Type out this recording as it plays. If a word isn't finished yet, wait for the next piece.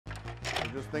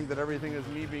just think that everything is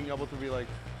me being able to be like,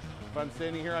 if I'm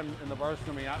standing here and the bar's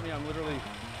coming at me, I'm literally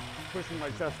pushing my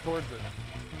chest towards it.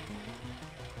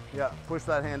 Yeah, push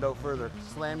that hand out further.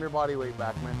 Slam your body weight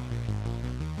back, man.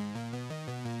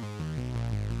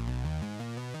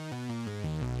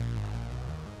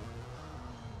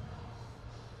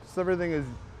 Just everything is,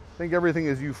 I think everything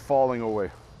is you falling away.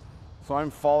 So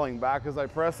I'm falling back as I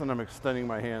press and I'm extending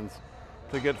my hands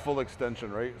to get full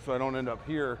extension, right? So I don't end up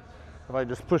here. If I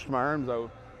just push my arms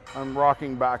out, I'm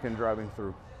rocking back and driving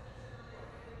through.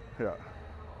 Yeah.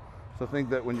 So think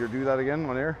that when you do that again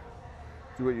on air,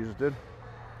 do what you just did.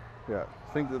 Yeah.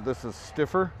 Think that this is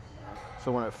stiffer.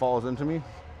 So when it falls into me,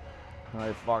 and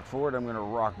I walk forward, I'm gonna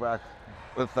rock back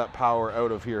with that power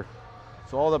out of here.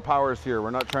 So all the power is here.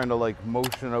 We're not trying to like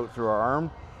motion out through our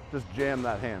arm. Just jam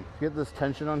that hand. Get this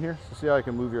tension on here. So see how I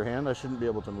can move your hand? I shouldn't be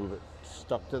able to move it.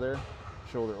 Stuck to there.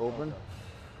 Shoulder open.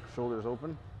 Shoulders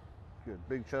open. Good.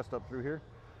 Big chest up through here.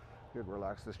 Good.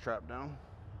 Relax this trap down.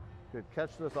 Good.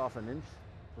 Catch this off an inch.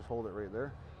 Just hold it right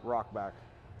there. Rock back.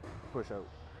 Push out.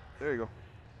 There you go.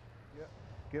 Yeah.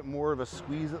 Get more of a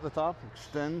squeeze at the top.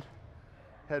 Extend.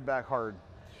 Head back hard.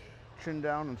 Chin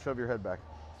down and shove your head back.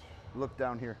 Look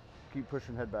down here. Keep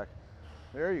pushing head back.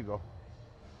 There you go.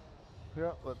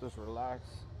 Yeah, let this relax.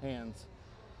 Hands.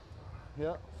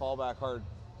 Yeah, fall back hard.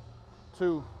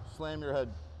 2, slam your head.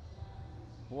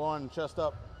 1, chest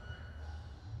up.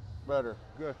 Better.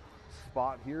 Good.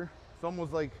 Spot here. It's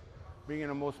almost like being in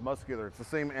a most muscular. It's the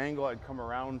same angle I'd come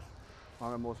around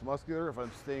on a most muscular if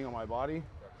I'm staying on my body.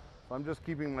 So I'm just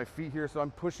keeping my feet here, so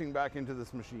I'm pushing back into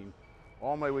this machine.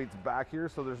 All my weight's back here,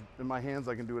 so there's in my hands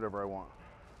I can do whatever I want.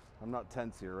 I'm not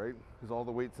tense here, right? Because all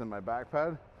the weight's in my back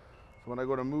pad. So when I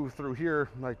go to move through here,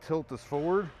 I tilt this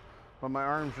forward, but my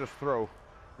arms just throw.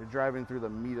 You're driving through the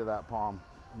meat of that palm,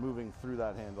 moving through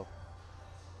that handle.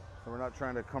 So we're not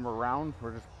trying to come around,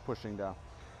 we're just pushing down.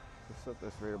 Just set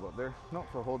this right about there. No,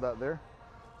 so hold that there.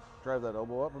 Drive that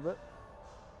elbow up a bit.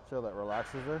 See how that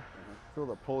relaxes there? Feel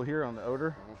the pull here on the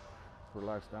outer.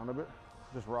 Relax down a bit.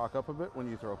 Just rock up a bit when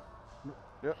you throw.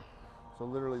 Yep. So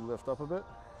literally lift up a bit.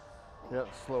 Yep,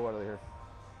 slow out of here.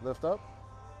 Lift up,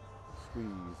 squeeze,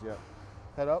 yep.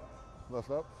 Head up, lift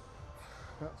up.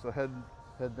 Yep, so head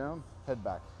down, head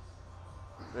back.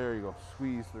 There you go,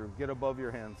 squeeze through. Get above your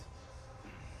hands.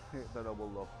 Hit that elbow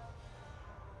low.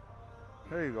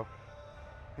 There you go.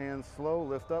 Hands slow,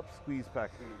 lift up, squeeze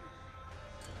back.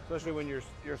 Especially when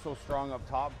you're so strong up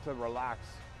top, to relax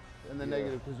in the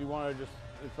negative, because you want to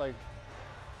it's like,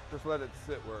 just let it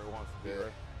sit where it wants to be,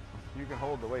 right? You can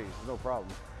hold the weight, no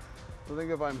problem. So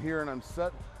think if I'm here and I'm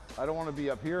set, I don't want to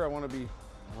be up here, I want to be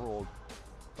rolled.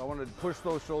 So I want to push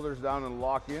those shoulders down and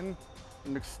lock in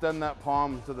and extend that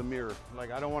palm to the mirror.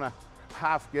 Like I don't want to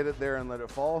half get it there and let it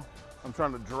fall. I'm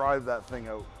trying to drive that thing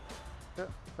out. Yeah,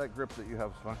 that grip that you have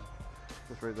is fine.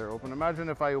 Just right there open. Imagine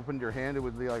if I opened your hand, it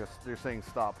would be like you're saying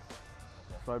stop.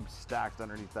 So I'm stacked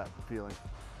underneath that feeling.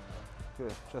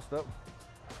 Good, chest up.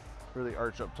 Really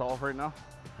arch up tall right now.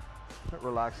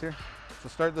 Relax here. So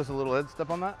start this a little head step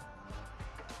on that.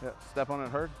 Yeah, step on it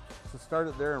hard. So start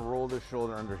it there and roll this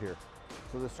shoulder under here.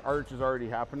 So this arch is already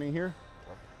happening here.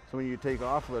 So when you take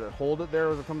off, let it hold it there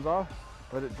as it comes off.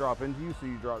 Let it drop into you so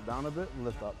you drop down a bit and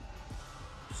lift up.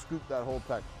 Scoop that whole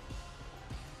pec.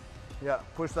 Yeah,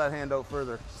 push that hand out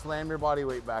further. Slam your body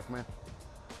weight back, man.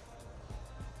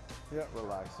 Yeah,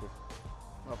 relax here.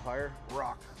 Up higher,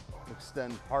 rock,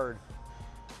 extend hard.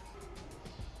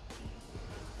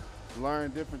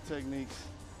 Learn different techniques.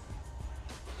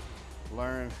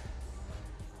 Learn,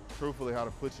 truthfully, how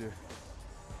to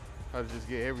just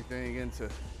get everything into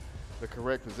the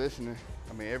correct positioning.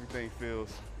 I mean, everything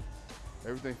feels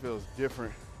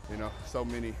different. You know, so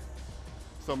many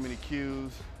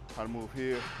cues, how to move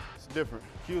here. It's different.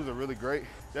 Cues are really great.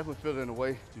 Definitely feel it in a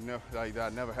way that I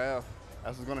never have.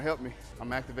 That's what's gonna help me.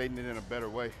 I'm activating it in a better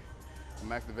way.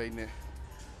 I'm activating it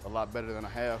a lot better than I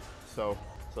have. So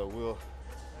the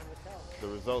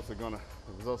results are gonna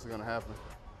happen.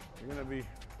 You're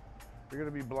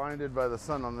gonna be blinded by the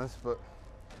sun on this, but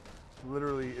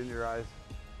literally in your eyes.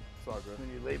 It's all good.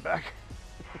 When you lay back,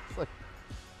 it's like,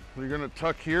 so you're gonna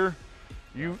tuck here.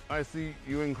 I see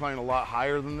you incline a lot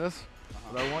higher than this,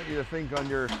 but I want you to think on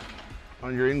your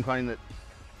incline that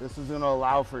this is gonna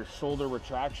allow for shoulder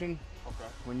retraction. Okay.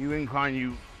 When you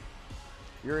incline,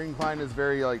 your incline is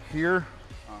very like here,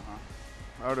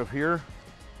 out of here,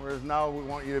 whereas now we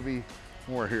want you to be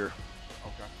more here.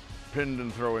 Okay. Pinned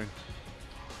and throwing.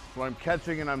 So I'm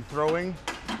catching and I'm throwing.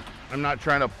 I'm not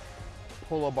trying to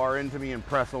pull a bar into me and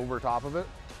press over top of it.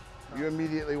 You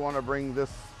immediately want to bring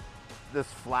this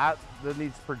flat. That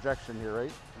needs projection here,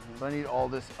 right? So I need all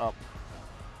this up.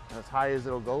 as high as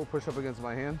it'll go, push up against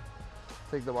my hand,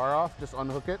 take the bar off, just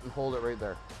unhook it and hold it right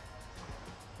there.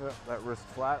 Yep, that wrist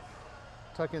flat.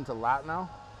 Tuck into lat now.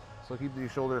 So keep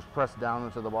these shoulders pressed down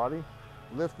into the body.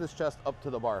 Lift this chest up to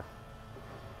the bar.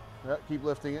 Yeah, keep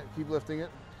lifting it, keep lifting it,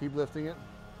 keep lifting it.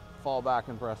 Fall back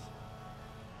and press.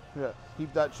 Yeah,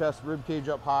 keep that chest rib cage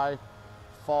up high.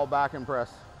 Fall back and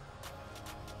press.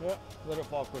 Yeah, let it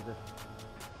fall quicker.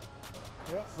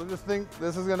 Yeah, so just think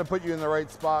this is gonna put you in the right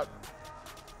spot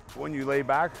when you lay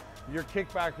back. Your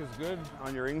kickback is good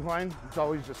on your incline. It's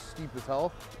always just steep as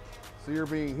hell. So you're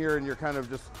being here and you're kind of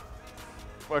just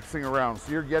flexing around.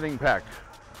 So you're getting pec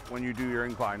when you do your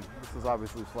incline. This is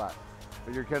obviously flat.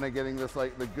 But you're kind of getting this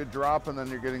like the good drop and then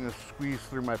you're getting this squeeze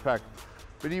through my pec.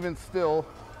 But even still,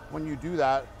 when you do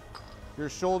that, your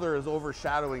shoulder is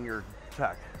overshadowing your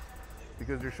pec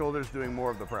because your shoulder is doing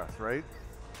more of the press, right?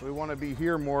 So we want to be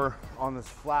here more on this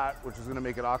flat, which is going to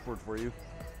make it awkward for you.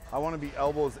 I want to be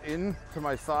elbows in to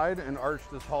my side and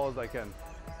arched as tall as I can.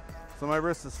 So my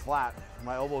wrist is flat,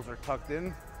 my elbows are tucked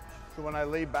in. So when I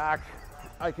lay back,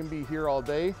 I can be here all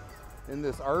day in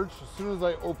this arch. As soon as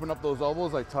I open up those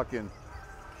elbows, I tuck in.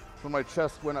 So my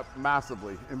chest went up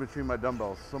massively in between my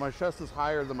dumbbells. So my chest is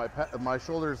higher than my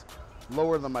shoulders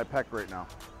lower than my pec right now.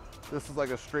 This is like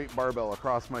a straight barbell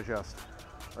across my chest,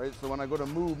 right? So when I go to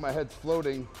move, my head's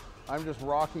floating. I'm just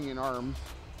rocking in arms,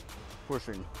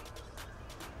 pushing.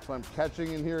 So I'm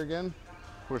catching in here again,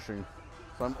 pushing.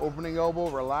 So I'm opening elbow,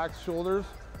 relax shoulders,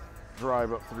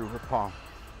 drive up through with palm.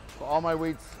 So all my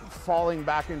weight's falling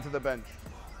back into the bench.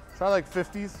 Try like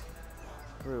 50s,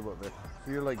 right about there.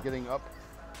 So you're like getting up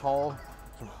tall,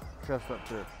 so chest up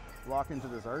to lock into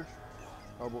this arch,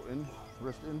 elbow in,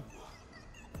 wrist in.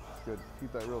 Good,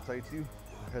 keep that real tight to you,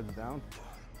 heads down.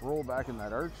 Roll back in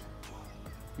that arch,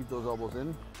 keep those elbows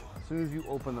in. As soon as you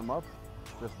open them up,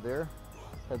 just there,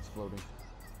 head's floating.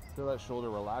 Feel that shoulder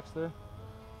relax there,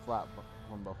 flat,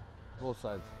 lumbo, both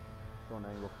sides, don't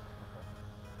angle.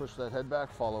 Push that head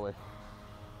back, fall away.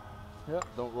 Yep,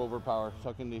 don't overpower,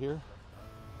 tuck into here,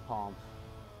 palm.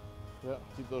 Yep,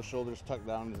 keep those shoulders tucked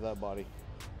down into that body.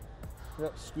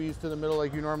 Yep, squeeze to the middle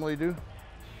like you normally do.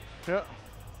 Yep.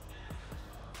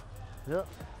 Yep,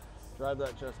 drive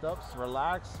that chest up,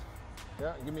 relax.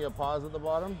 Yeah, give me a pause at the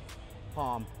bottom,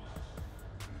 palm.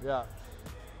 Yeah,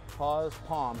 pause,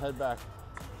 palm, head back.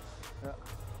 Yeah.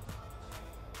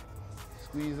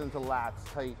 Squeeze into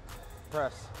lats, tight,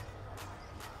 press.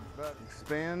 Back.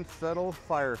 Expand, settle,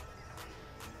 fire.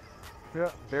 Yeah,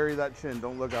 bury that chin,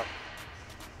 don't look up.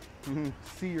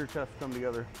 See your chest come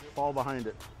together, fall behind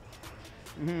it.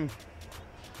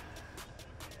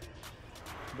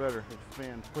 Better,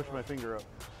 expand, push my finger up.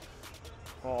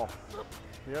 Fall.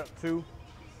 Yeah, 2.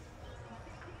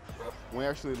 When we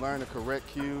actually learn the correct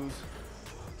cues,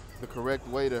 the correct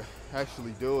way to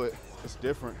actually do it, it's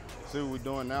different. See what we're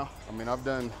doing now? I mean, I've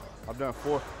done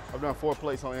 4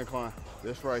 plates on incline.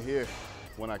 This right here,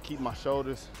 when I keep my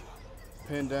shoulders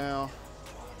pinned down,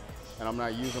 and I'm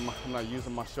not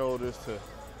using my shoulders to,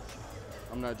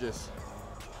 I'm not just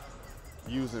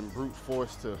using brute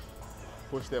force to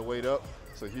push that weight up.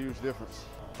 It's a huge difference.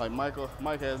 Like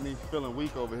Mike has me feeling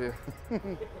weak over here,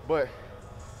 but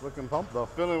looking pumped though.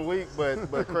 Feeling weak,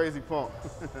 but crazy pumped.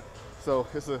 So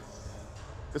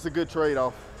it's a good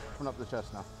trade-off. Open up the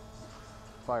chest now.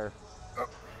 Fire.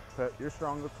 Pet, you're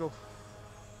strong. Let's go.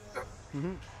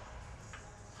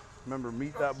 Remember,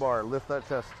 meet that bar. Lift that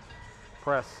chest.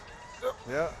 Press.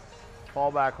 Yeah.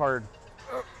 Fall back hard.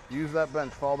 Use that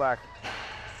bench. Fall back.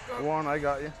 1, I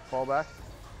got you. Fall back.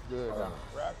 Good.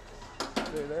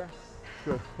 Stay there.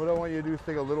 Good. What I want you to do is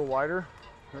take a little wider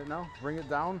right now. Bring it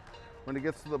down. When it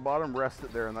gets to the bottom, rest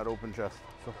it there in that open chest.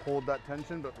 So hold that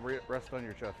tension, but rest on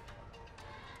your chest.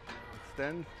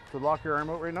 Extend. So lock your arm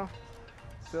out right now.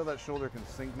 See how that shoulder can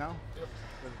sink now? Yep.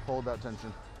 Hold that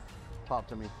tension. Pop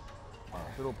to me.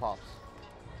 Little pops.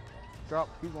 Drop.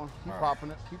 Keep going. Keep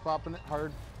popping it. Keep popping it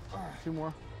hard. 2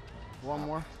 more. 1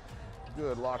 more.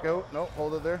 Good. Lock out. No,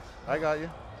 hold it there. I got you.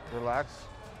 Relax.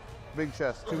 Big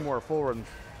chest. 2 more. Full runs.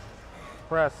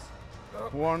 Press.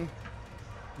 1.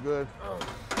 Good.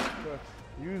 Good.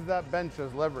 Use that bench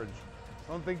as leverage.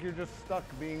 Don't think you're just stuck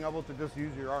being able to just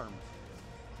use your arms.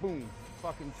 Boom.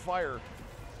 Fucking fire.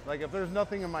 Like if there's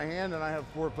nothing in my hand and I have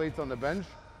 4 plates on the bench,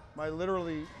 my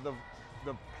literally the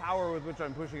power with which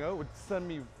I'm pushing out would send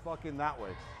me fucking that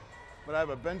way. But I have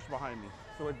a bench behind me,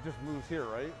 so it just moves here,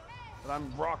 right? And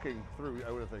I'm rocking through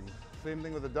out of things. Same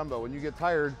thing with a dumbbell. When you get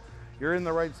tired, you're in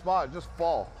the right spot, just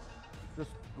fall.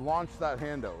 Just launch that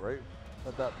hand out, right?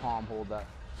 Let that palm hold that.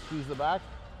 Squeeze the back,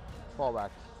 fall back.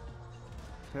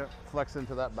 Yeah, flex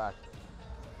into that back.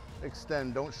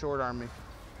 Extend, don't short arm me.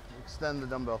 Extend the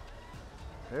dumbbell.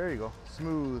 There you go.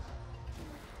 Smooth.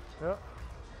 Yeah.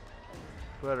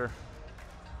 Better.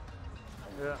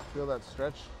 Yeah. Feel that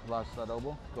stretch. Relax that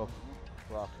elbow. Go.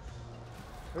 Rock.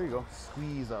 There you go.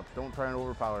 Squeeze up. Don't try and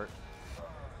overpower it.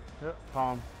 Yep.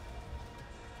 Palm.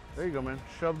 There you go, man.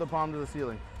 Shove the palm to the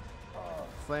ceiling.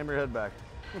 Slam your head back.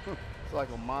 It's like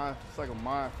a mind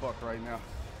fuck right now.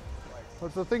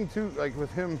 What's the thing too, like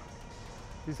with him,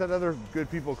 he's had other good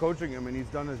people coaching him and he's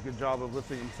done a good job of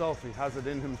lifting himself. He has it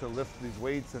in him to lift these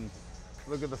weights and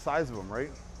look at the size of them,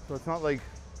 right? So it's not like,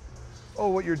 oh,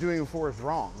 what you're doing before is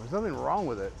wrong. There's nothing wrong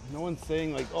with it. No one's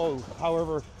saying like, oh,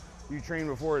 however you trained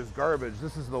before is garbage.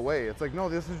 This is the way. It's like, no,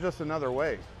 this is just another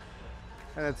way.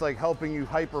 And it's like helping you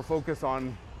hyper focus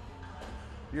on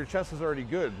your chest is already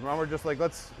good. Now we're just like,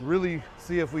 let's really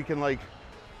see if we can like,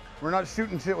 we're not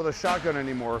shooting shit with a shotgun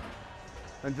anymore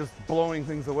and just blowing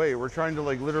things away. We're trying to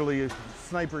like literally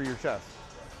sniper your chest.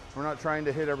 We're not trying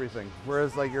to hit everything.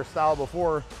 Whereas like your style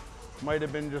before might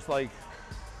have been just like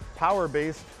power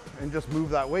based and just move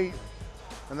that weight.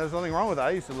 And there's nothing wrong with that.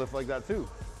 I used to lift like that too.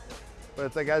 But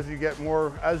it's like as you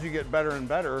get better and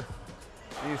better,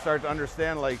 and you start to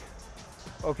understand like,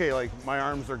 okay, like my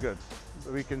arms are good.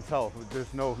 We can tell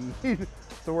there's no need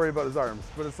to worry about his arms.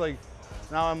 But it's like,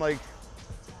 now I'm like,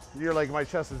 you're like, my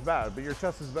chest is bad, but your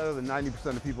chest is better than 90%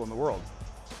 of people in the world.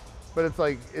 But it's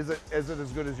like, is it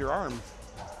as good as your arms?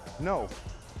 No.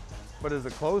 But is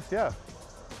it close? Yeah.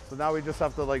 So now we just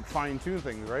have to like fine tune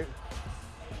things, right?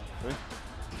 See?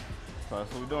 So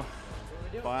that's what we're doing.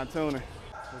 Fine tuning.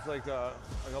 It's like a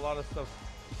lot of stuff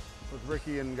with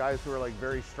Ricky and guys who are like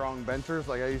very strong benchers.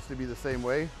 Like I used to be the same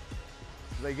way.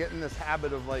 They get in this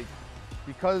habit of like,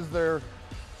 because they're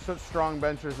such strong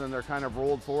benchers and they're kind of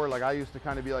rolled forward, like I used to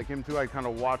kind of be like him too. I'd kind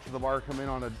of watch the bar come in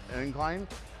on an incline.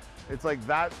 It's like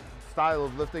that style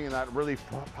of lifting and that really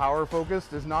power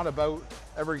focused is not about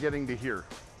ever getting to here.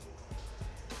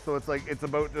 So it's like, it's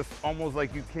about just almost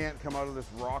like you can't come out of this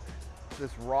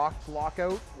rock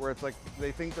lockout where it's like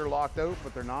they think they're locked out,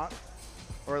 but they're not.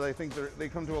 Or they think they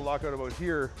come to a lockout about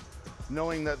here,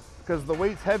 knowing that because the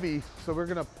weight's heavy, so we're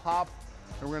gonna pop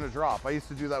and we're gonna drop. I used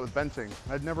to do that with benching.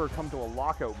 I'd never come to a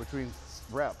lockout between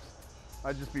reps.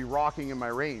 I'd just be rocking in my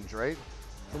range, right?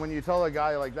 So when you tell a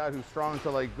guy like that who's strong to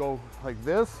like go like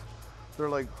this, they're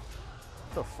like,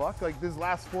 what the fuck? Like these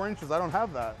last 4 inches, I don't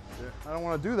have that. Yeah. I don't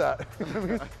wanna do that. You know what I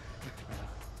mean?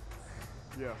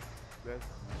 Yeah,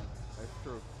 that's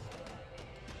true.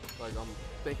 Like I'm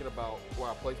thinking about where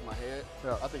I place my head.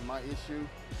 Yeah. I think my issue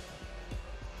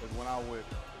is when I would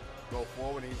go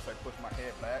forward and just like push my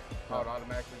head back, I would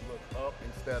automatically look up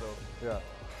instead of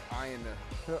eyeing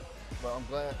the. Yeah. But I'm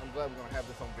glad we're gonna have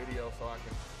this on video so I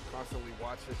can constantly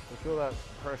watch it. So feel that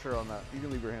pressure on that. You can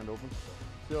leave your hand open.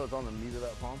 Feel it's on the meat of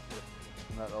that palm.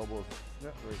 And that elbow is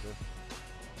right there.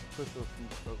 Push those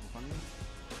feet out in front of you.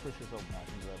 Push yourself back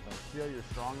into that thing. See how you're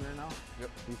strong there now?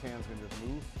 Yep. These hands can just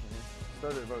move.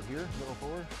 Start it about here, little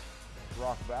forward.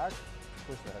 Rock back,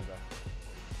 push the head back.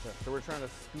 Yeah. So we're trying to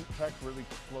scoot pec really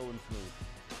slow and smooth.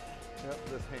 Yep,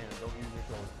 this hand, don't use your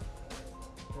shoulder.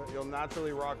 Yeah, you'll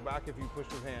naturally rock back if you push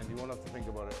with hand. You won't have to think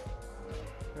about it.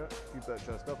 Yeah, keep that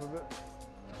chest up a bit.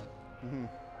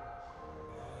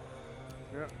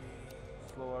 Yeah,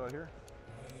 slow out of here.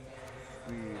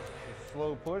 Squeeze. So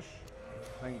slow push,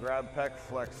 then grab pec,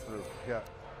 flex through. Yeah.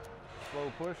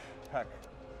 Slow push, pec.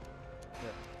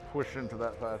 Yeah. Push into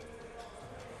that pad.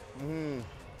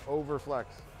 Over flex.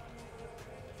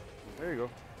 There you go.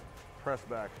 Press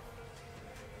back.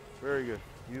 Very good.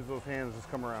 Use those hands,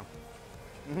 just come around.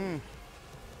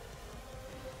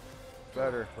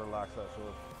 Better. Relax that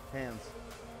shoulder. Hands.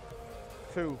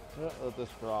 2. Yeah, let this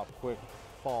drop quick.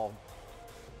 Fall.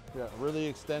 Yeah, really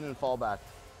extend and fall back.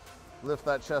 Lift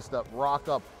that chest up, rock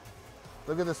up.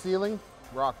 Look at the ceiling,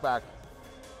 rock back.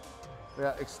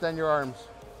 Yeah, extend your arms.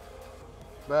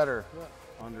 Better.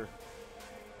 Yeah. Under.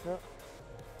 Yeah.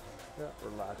 Yeah.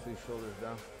 Relax these shoulders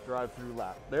down. Drive through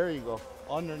lat. There you go.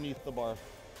 Underneath the bar.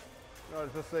 I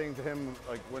was just saying to him,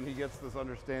 like when he gets this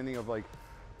understanding of like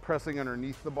pressing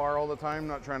underneath the bar all the time,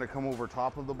 not trying to come over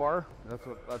top of the bar. That's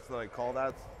what I call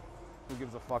that. Who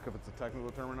gives a fuck if it's a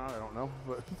technical term or not? I don't know.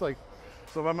 But it's like,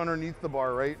 so if I'm underneath the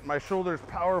bar, right? My shoulder's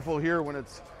powerful here when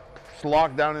it's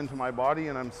locked down into my body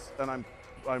and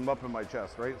I'm up in my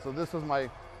chest, right? So this is my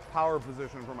power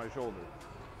position for my shoulder.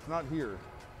 It's not here.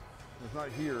 It's not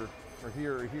here or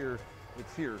here or here.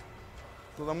 It's here.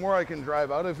 So the more I can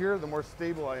drive out of here, the more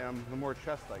stable I am, the more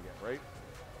chest I get, right?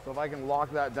 So if I can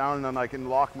lock that down and then I can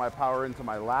lock my power into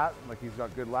my lat, like he's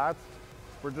got good lats,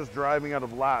 we're just driving out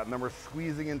of lat and then we're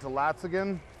squeezing into lats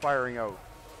again, firing out.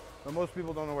 But most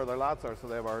people don't know where their lats are, so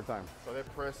they have a hard time. So their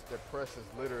press is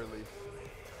literally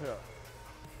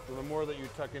So the more that you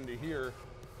tuck into here,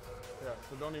 yeah,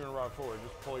 so don't even rock forward,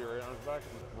 just pull your arms back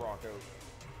and rock out.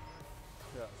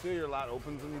 Yeah, see how your lat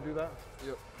opens when you do that?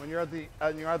 Yep. When you're at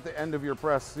the end of your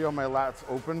press, see how my lats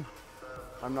open?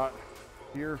 I'm not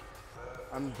here.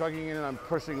 I'm tucking in and I'm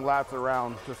pushing lats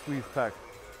around to squeeze pec.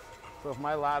 So if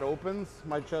my lat opens,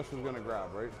 my chest is gonna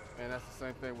grab, right? And that's the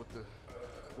same thing with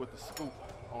the scoop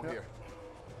on here.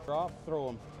 Drop, throw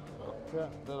them. Yeah,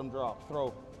 let them drop,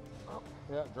 throw.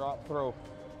 Yeah, drop, throw.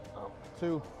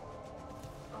 2,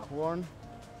 1.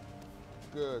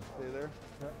 Good, stay there.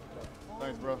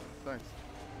 Thanks, bro. Thanks.